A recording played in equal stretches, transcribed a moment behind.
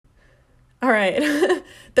All right.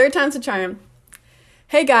 Third time's a charm.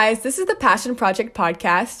 Hey guys, this is the Passion Project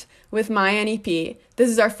podcast with my NEP. This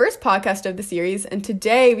is our first podcast of the series, and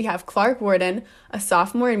today we have Clark Warden, a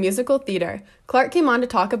sophomore in musical theater. Clark came on to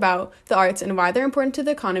talk about the arts and why they're important to the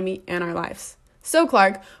economy and our lives. So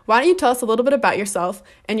Clark, why don't you tell us a little bit about yourself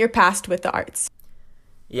and your past with the arts?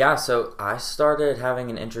 Yeah, so I started having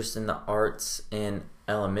an interest in the arts in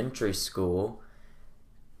elementary school,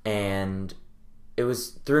 and it was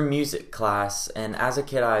through music class. And as a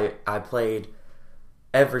kid, I played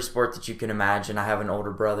every sport that you can imagine. I have an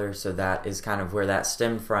older brother, so that is kind of where that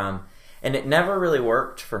stemmed from. And it never really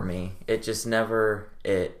worked for me. It just never,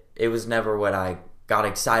 it was never what I got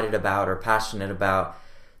excited about or passionate about.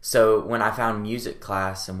 So when I found music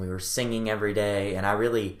class and we were singing every day, and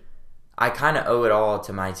I kind of owe it all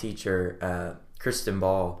to my teacher, Kristen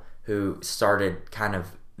Ball, who started kind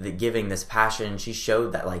of giving this passion. She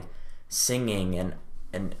showed that like singing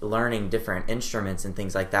and learning different instruments and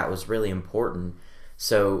things like that was really important.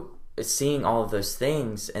 So seeing all of those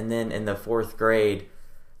things, and then in the fourth grade,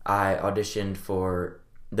 I auditioned for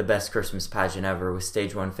the best Christmas pageant ever with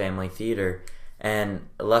Stage 1 Family Theater. And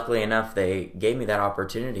luckily enough, they gave me that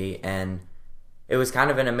opportunity, and it was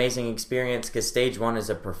kind of an amazing experience because Stage 1 is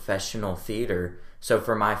a professional theater. So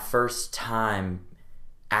for my first time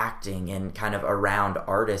acting and kind of around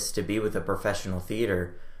artists, to be with a professional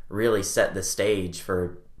theater really set the stage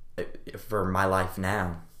for my life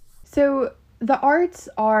now. So the arts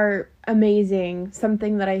are amazing,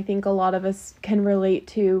 something that I think a lot of us can relate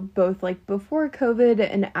to, both like before COVID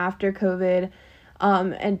and after COVID,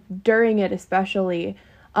 and during it especially.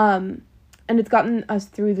 And it's gotten us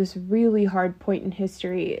through this really hard point in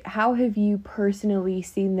history. How have you personally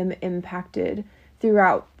seen them impacted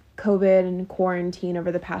throughout COVID and quarantine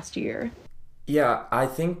over the past year? Yeah, I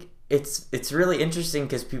think it's really interesting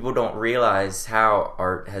because people don't realize how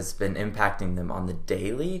art has been impacting them on the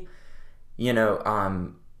daily. You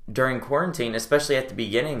know, during quarantine, especially at the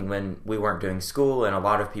beginning when we weren't doing school and a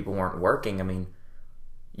lot of people weren't working, I mean,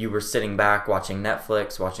 you were sitting back watching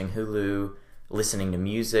Netflix, watching Hulu, listening to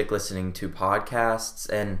music, listening to podcasts,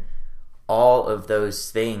 and all of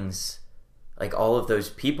those things, like all of those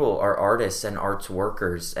people are artists and arts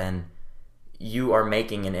workers, and you are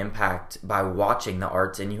making an impact by watching the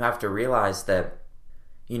arts. And you have to realize that,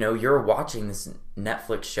 you know, you're watching this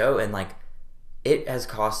Netflix show, and like it has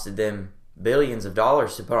costed them billions of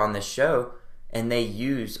dollars to put on this show, and they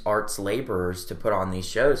use arts laborers to put on these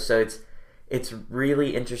shows. So it's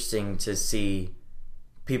really interesting to see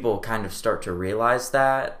people kind of start to realize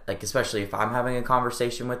that, like especially if I'm having a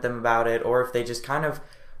conversation with them about it, or if they just kind of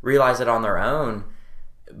realize it on their own.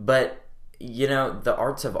 But you know, the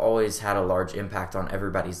arts have always had a large impact on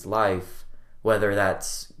everybody's life, whether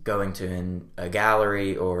that's going to a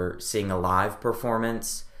gallery or seeing a live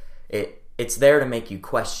performance. It's there to make you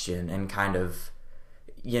question and kind of,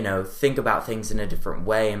 you know, think about things in a different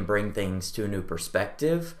way and bring things to a new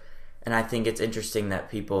perspective. And I think it's interesting that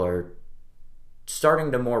people are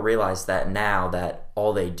starting to more realize that now, that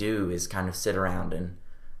all they do is kind of sit around and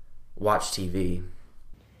watch TV.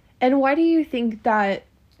 And why do you think that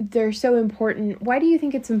they're so important? Why do you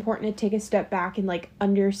think it's important to take a step back and like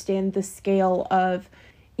understand the scale of,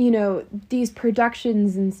 you know, these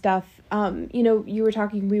productions and stuff? You know, you were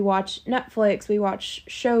talking, we watch Netflix, we watch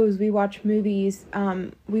shows, we watch movies,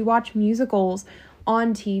 we watch musicals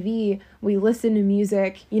on TV, we listen to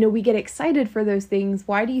music, you know, we get excited for those things.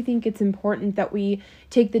 Why do you think it's important that we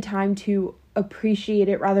take the time to appreciate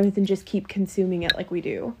it rather than just keep consuming it like we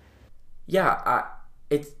do? Yeah,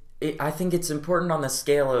 I think it's important on the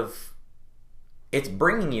scale of it's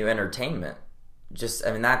bringing you entertainment.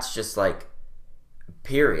 That's just like,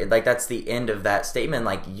 period. Like, that's the end of that statement.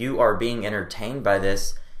 Like, you are being entertained by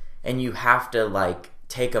this, and you have to like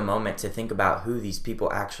take a moment to think about who these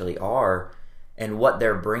people actually are and what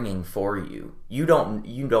they're bringing for you. You don't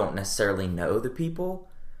necessarily know the people,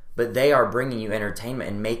 but they are bringing you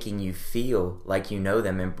entertainment and making you feel like you know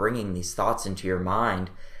them and bringing these thoughts into your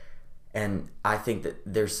mind. And I think that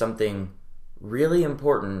there's something really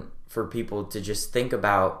important for people to just think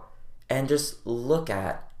about and just look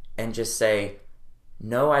at and just say,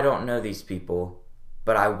 no, I don't know these people,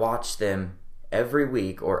 but I watch them every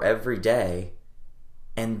week or every day,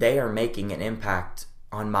 and they are making an impact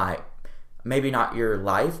on my, maybe not your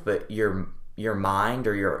life, but your mind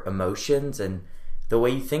or your emotions and the way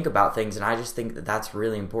you think about things. And I just think that that's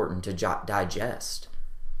really important to digest.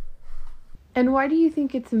 And why do you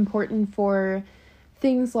think it's important for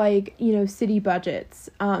things like, you know, city budgets?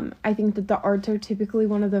 I think that the arts are typically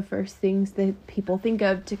one of the first things that people think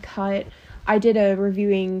of to cut. I did a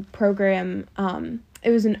reviewing program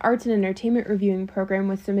it was an arts and entertainment reviewing program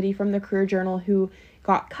with somebody from the Career Journal who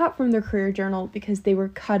got cut from the Career Journal because they were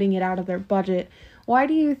cutting it out of their budget. Why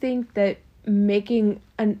do you think that making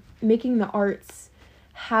the arts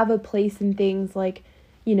have a place in things like,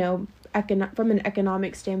 you know, from an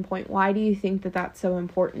economic standpoint, why do you think that that's so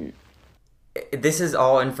important? This is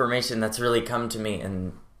all information that's really come to me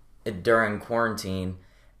during quarantine,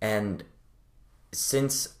 and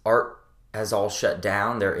since art has all shut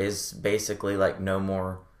down, there is basically like no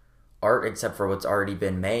more art except for what's already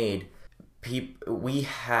been made.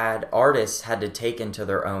 Artists had to take into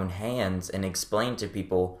their own hands and explain to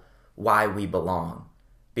people why we belong,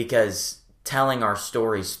 because telling our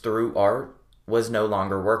stories through art was no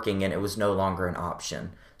longer working and it was no longer an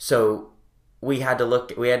option. So we had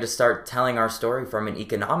to start telling our story from an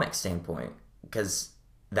economic standpoint, because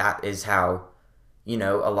that is how, you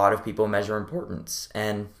know, a lot of people measure importance.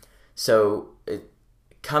 And so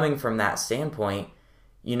coming from that standpoint,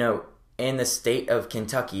 you know, in the state of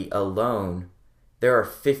Kentucky alone, there are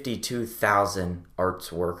 52,000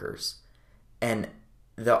 arts workers. And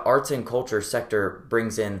the arts and culture sector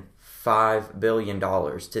brings in $5 billion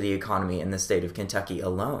to the economy in the state of Kentucky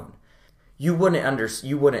alone. You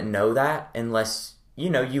wouldn't know that unless, you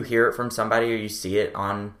know, you hear it from somebody or you see it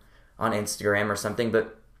on Instagram or something.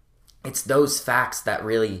 But it's those facts that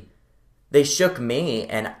really, they shook me,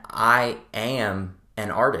 and I am an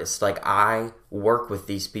artist. Like, I work with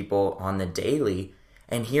these people on the daily,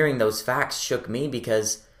 and hearing those facts shook me,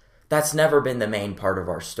 because that's never been the main part of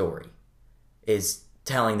our story, is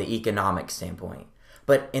telling the economic standpoint.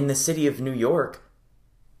 But in the city of New York,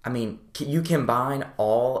 I mean, you combine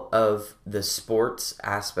all of the sports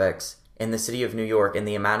aspects in the city of New York and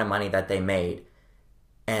the amount of money that they made,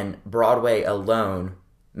 and Broadway alone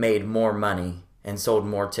made more money and sold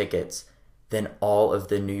more tickets than all of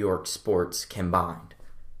the New York sports combined.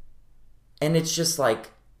 And it's just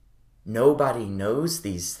like, nobody knows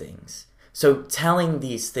these things. So telling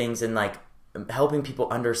these things and like helping people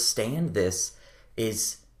understand this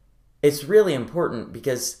it's really important,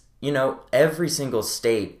 because, you know, every single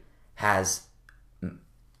state has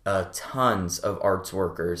tons of arts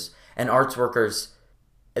workers, and arts workers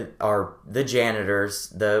are the janitors,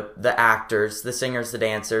 the actors, the singers, the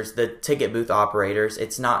dancers, the ticket booth operators.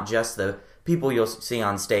 It's not just the people you'll see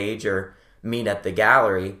on stage or meet at the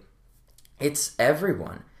gallery. It's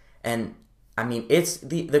everyone. And I mean, it's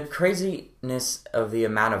the craziness of the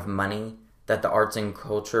amount of money that the arts and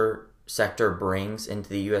culture sector brings into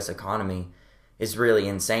the U.S. economy is really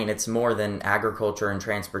insane. It's more than agriculture and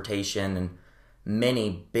transportation and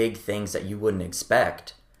many big things that you wouldn't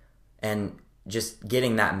expect. And just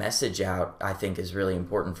getting that message out, I think, is really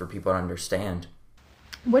important for people to understand.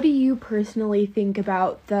 What do you personally think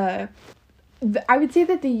about I would say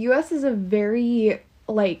that the U.S. is a very,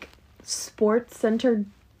 like, sports-centered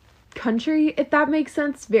country, if that makes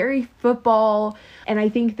sense, very football. And I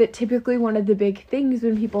think that typically one of the big things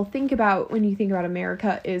when you think about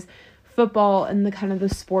America is football and the kind of the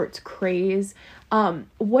sports craze.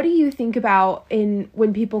 What do you think about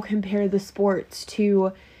when people compare the sports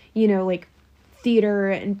to, you know, like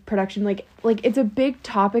theater and production? Like it's a big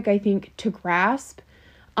topic, I think, to grasp.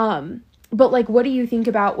 But like, what do you think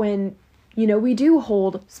about when, you know, we do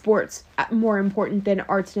hold sports more important than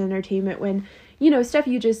arts and entertainment, when, you know, stuff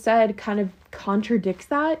you just said kind of contradicts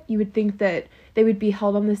that? You would think that they would be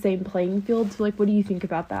held on the same playing field. So, like, what do you think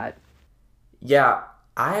about that? Yeah,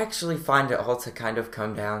 I actually find it all to kind of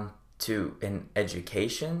come down to an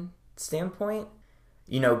education standpoint.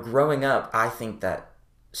 You know, growing up, I think that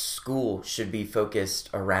school should be focused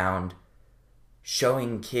around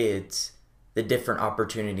showing kids the different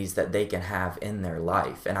opportunities that they can have in their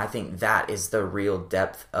life. And I think that is the real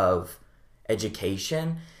depth of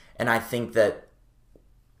education. And I think that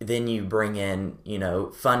then you bring in, you know,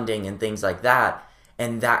 funding and things like that,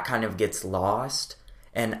 and that kind of gets lost.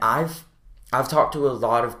 And I've talked to a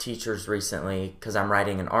lot of teachers recently, because I'm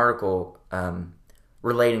writing an article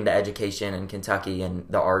relating to education in Kentucky and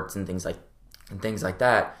the arts and things like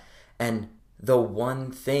that. And the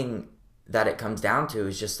one thing that it comes down to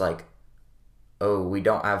is just like, oh, we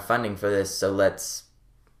don't have funding for this, so let's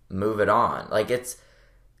move it on. Like,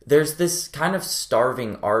 there's this kind of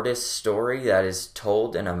starving artist story that is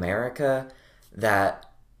told in America that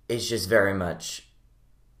is just very much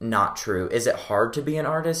not true. Is it hard to be an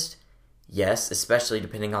artist? Yes, especially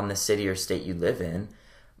depending on the city or state you live in.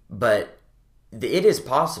 But it is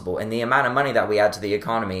possible, and the amount of money that we add to the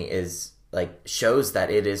economy shows that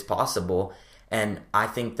it is possible. And I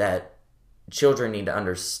think that children need to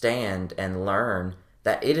understand and learn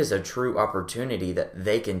that it is a true opportunity that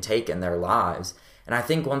they can take in their lives. And I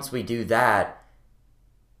think once we do that,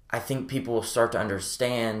 I think people will start to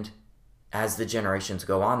understand as the generations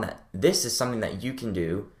go on that this is something that you can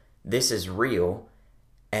do, this is real,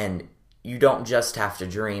 and you don't just have to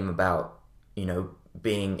dream about,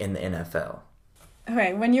 being in the NFL.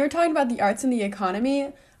 Okay, when you were talking about the arts and the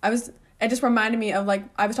economy, it just reminded me of,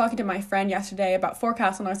 I was talking to my friend yesterday about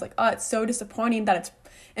Forecastle, and I was like, oh, it's so disappointing that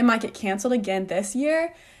it might get canceled again this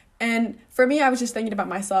year. And for me, I was just thinking about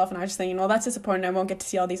myself, and I was just thinking, well, that's disappointing. I won't get to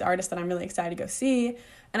see all these artists that I'm really excited to go see.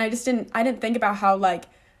 And I didn't think about how,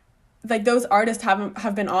 those artists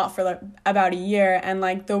have been off for, about a year, and,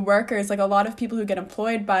 the workers, a lot of people who get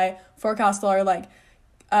employed by Forecastle are,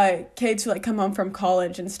 kids who, come home from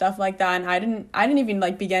college and stuff like that. And I didn't even,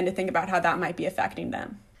 begin to think about how that might be affecting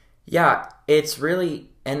them. Yeah, it's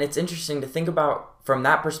interesting to think about from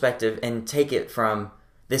that perspective and take it from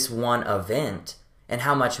this one event and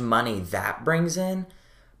how much money that brings in.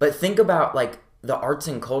 But think about, the arts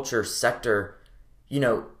and culture sector.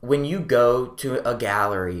 When you go to a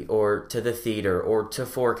gallery or to the theater or to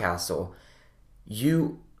Forecastle,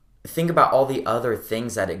 you think about all the other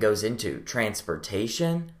things that it goes into.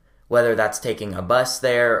 Transportation, whether that's taking a bus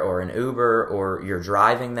there or an Uber or you're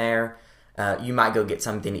driving there. You might go get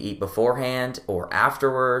something to eat beforehand or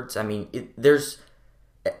afterwards. I mean, it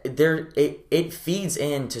feeds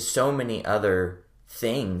into so many other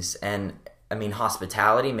things. And, I mean,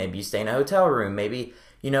 hospitality, maybe you stay in a hotel room, maybe...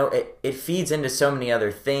 it feeds into so many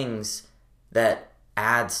other things that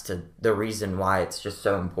adds to the reason why it's just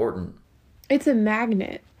so important. It's a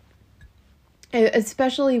magnet.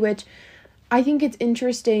 Especially, which I think it's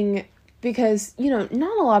interesting because, not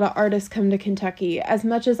a lot of artists come to Kentucky, as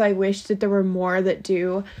much as I wish that there were more that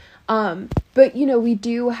do. But, we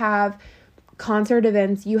do have concert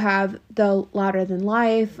events. You have the Louder Than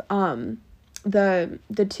Life,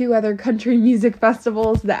 the two other country music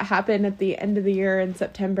festivals that happen at the end of the year in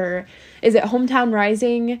September. Is it Hometown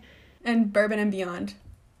Rising? And Bourbon and Beyond.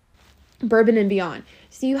 Bourbon and Beyond.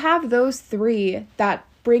 So you have those three that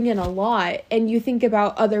bring in a lot, and you think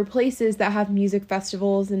about other places that have music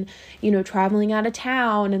festivals and, traveling out of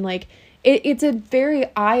town, and it's a very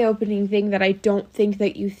eye-opening thing that I don't think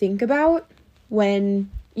that you think about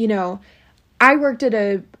when, I worked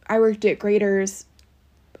at Graders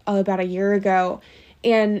about a year ago,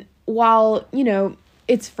 and while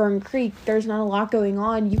it's Fern Creek, there's not a lot going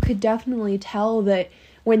on. You could definitely tell that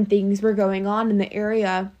when things were going on in the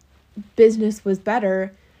area, business was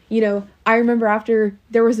better. I remember after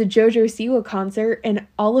there was a JoJo Siwa concert, and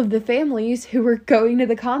all of the families who were going to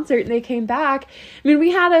the concert and they came back, I mean,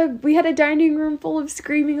 we had a dining room full of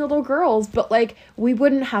screaming little girls, but we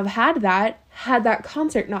wouldn't have had that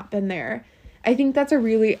concert not been there. I think that's a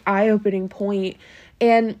really eye-opening point.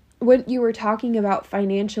 And what you were talking about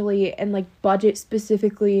financially and budget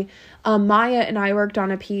specifically, Maya and I worked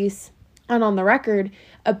on a piece and on the record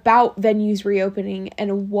about venues reopening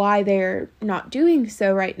and why they're not doing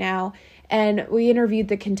so right now. And we interviewed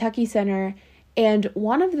the Kentucky Center, and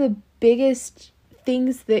one of the biggest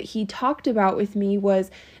things that he talked about with me was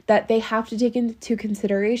that they have to take into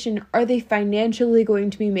consideration, are they financially going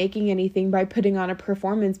to be making anything by putting on a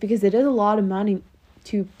performance? Because it is a lot of money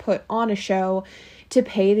to put on a show, to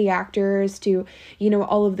pay the actors, to,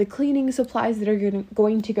 all of the cleaning supplies that are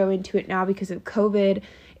going to go into it now because of COVID.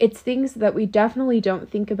 It's things that we definitely don't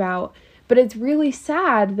think about. But it's really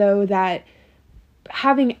sad, though, that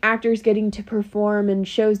having actors getting to perform and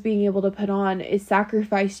shows being able to put on is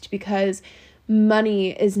sacrificed because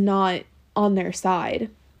money is not on their side.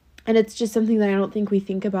 And it's just something that I don't think we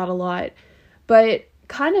think about a lot. But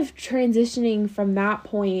kind of transitioning from that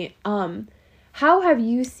point, how have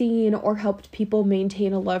you seen or helped people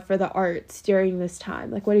maintain a love for the arts during this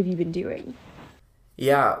time? What have you been doing?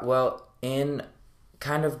 Yeah, well, in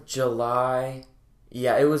kind of July,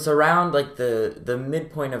 it was around the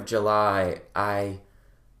midpoint of July, I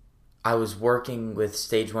was working with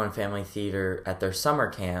Stage One Family Theater at their summer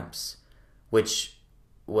camps, which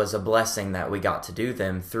was a blessing that we got to do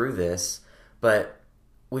them through this. But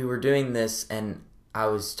we were doing this, and I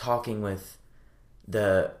was talking with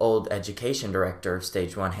the old education director of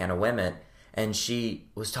Stage One, Hannah Wemmett, and she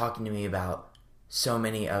was talking to me about so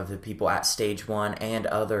many of the people at Stage One and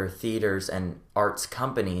other theaters and arts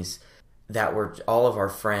companies that were all of our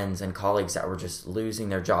friends and colleagues that were just losing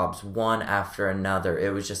their jobs one after another.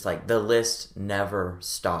 It was just the list never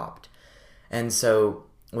stopped. And so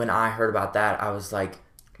when I heard about that, I was like,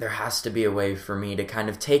 there has to be a way for me to kind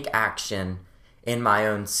of take action in my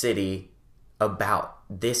own city about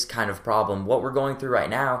this kind of problem, what we're going through right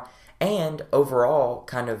now, and overall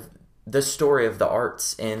kind of the story of the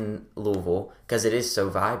arts in Louisville, because it is so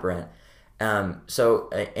vibrant. So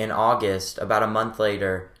in August, about a month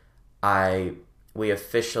later, I we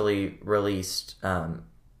officially released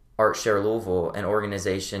ArtShare Louisville, an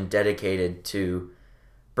organization dedicated to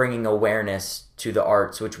bringing awareness to the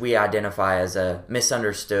arts, which we identify as a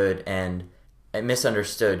misunderstood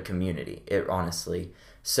community, honestly.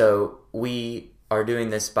 So we are doing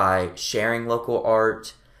this by sharing local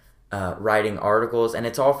art, writing articles, and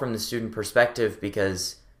it's all from the student perspective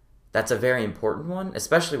because that's a very important one,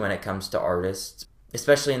 especially when it comes to artists.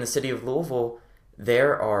 Especially in the city of Louisville,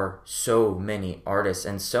 there are so many artists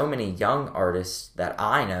and so many young artists that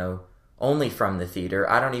I know only from the theater.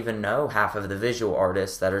 I don't even know half of the visual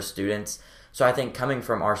artists that are students. So I think coming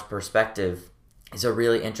from our perspective is a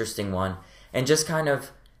really interesting one. And just kind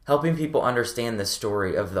of helping people understand the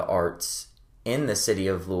story of the arts in the city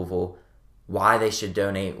of Louisville, why they should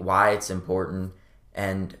donate, why it's important,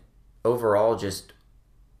 and overall just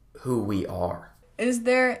who we are. Is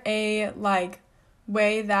there a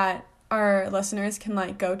way that our listeners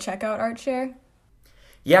can go check out ArtShare?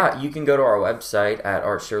 Yeah, you can go to our website at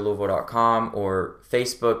artsharelouisville.com or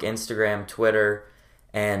Facebook, Instagram, Twitter,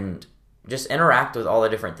 and just interact with all the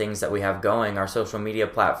different things that we have going, our social media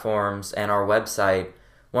platforms and our website.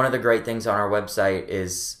 One of the great things on our website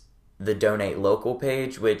is the Donate Local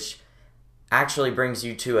page, which actually brings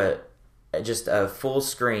you to a full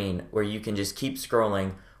screen where you can just keep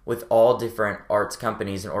scrolling with all different arts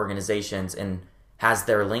companies and organizations, and has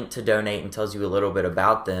their link to donate and tells you a little bit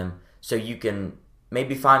about them, so you can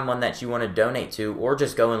maybe find one that you want to donate to or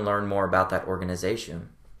just go and learn more about that organization.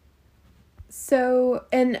 So,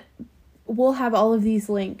 and we'll have all of these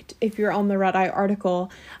linked if you're on the Red Eye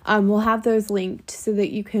article. We'll have those linked so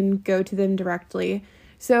that you can go to them directly.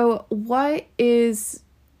 So what's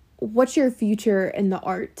your future in the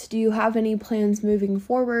arts? Do you have any plans moving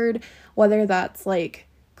forward, whether that's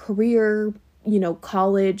career,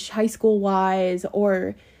 college, high school wise,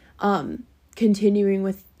 or continuing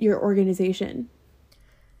with your organization?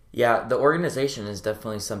 Yeah, the organization is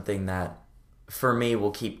definitely something that for me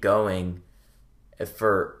will keep going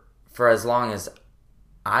for as long as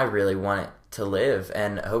I really want it to live,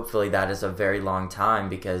 and hopefully that is a very long time,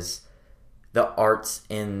 because the arts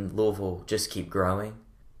in Louisville just keep growing,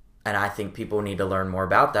 and I think people need to learn more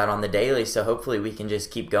about that on the daily. So hopefully we can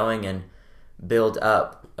just keep going and build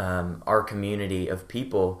up our community of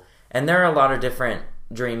people. And there are a lot of different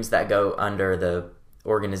dreams that go under the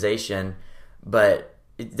organization, but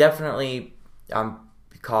it definitely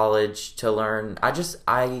college to learn.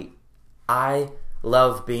 I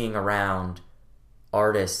love being around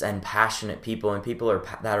artists and passionate people, and people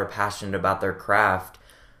that are passionate about their craft.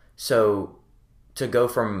 So to go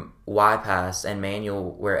from YPass and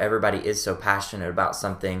Manual, where everybody is so passionate about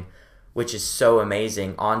something, which is so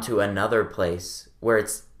amazing, onto another place where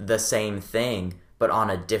it's the same thing but on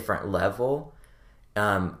a different level,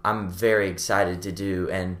 I'm very excited to do,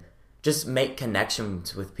 and just make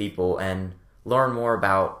connections with people and learn more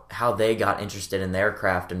about how they got interested in their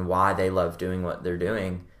craft and why they love doing what they're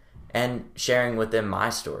doing, and sharing with them my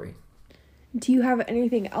story. Do you have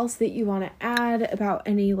anything else that you want to add about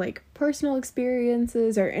any personal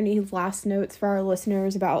experiences, or any last notes for our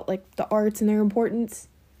listeners about the arts and their importance?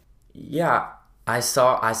 Yeah, I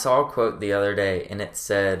saw a quote the other day, and it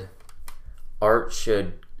said, "Art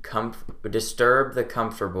should disturb the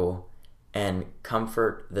comfortable and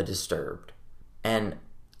comfort the disturbed." And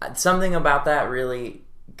something about that really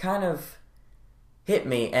kind of hit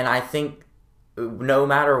me, and I think no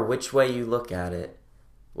matter which way you look at it,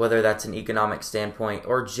 whether that's an economic standpoint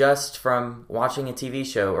or just from watching a TV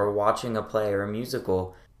show or watching a play or a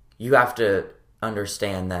musical, you have to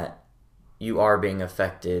understand that you are being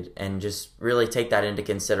affected, and just really take that into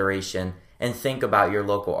consideration and think about your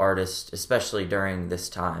local artist, especially during this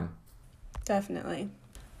time. Definitely.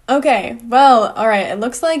 Okay, well, all right. It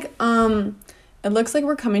looks like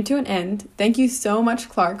we're coming to an end. Thank you so much,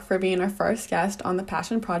 Clark, for being our first guest on the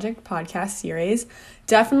Passion Project podcast series.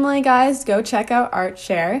 Definitely, guys, go check out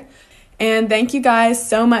ArtShare. And thank you guys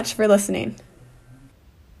so much for listening.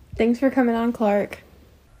 Thanks for coming on, Clark.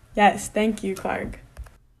 Yes, thank you, Clark.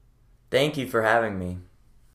 Thank you for having me.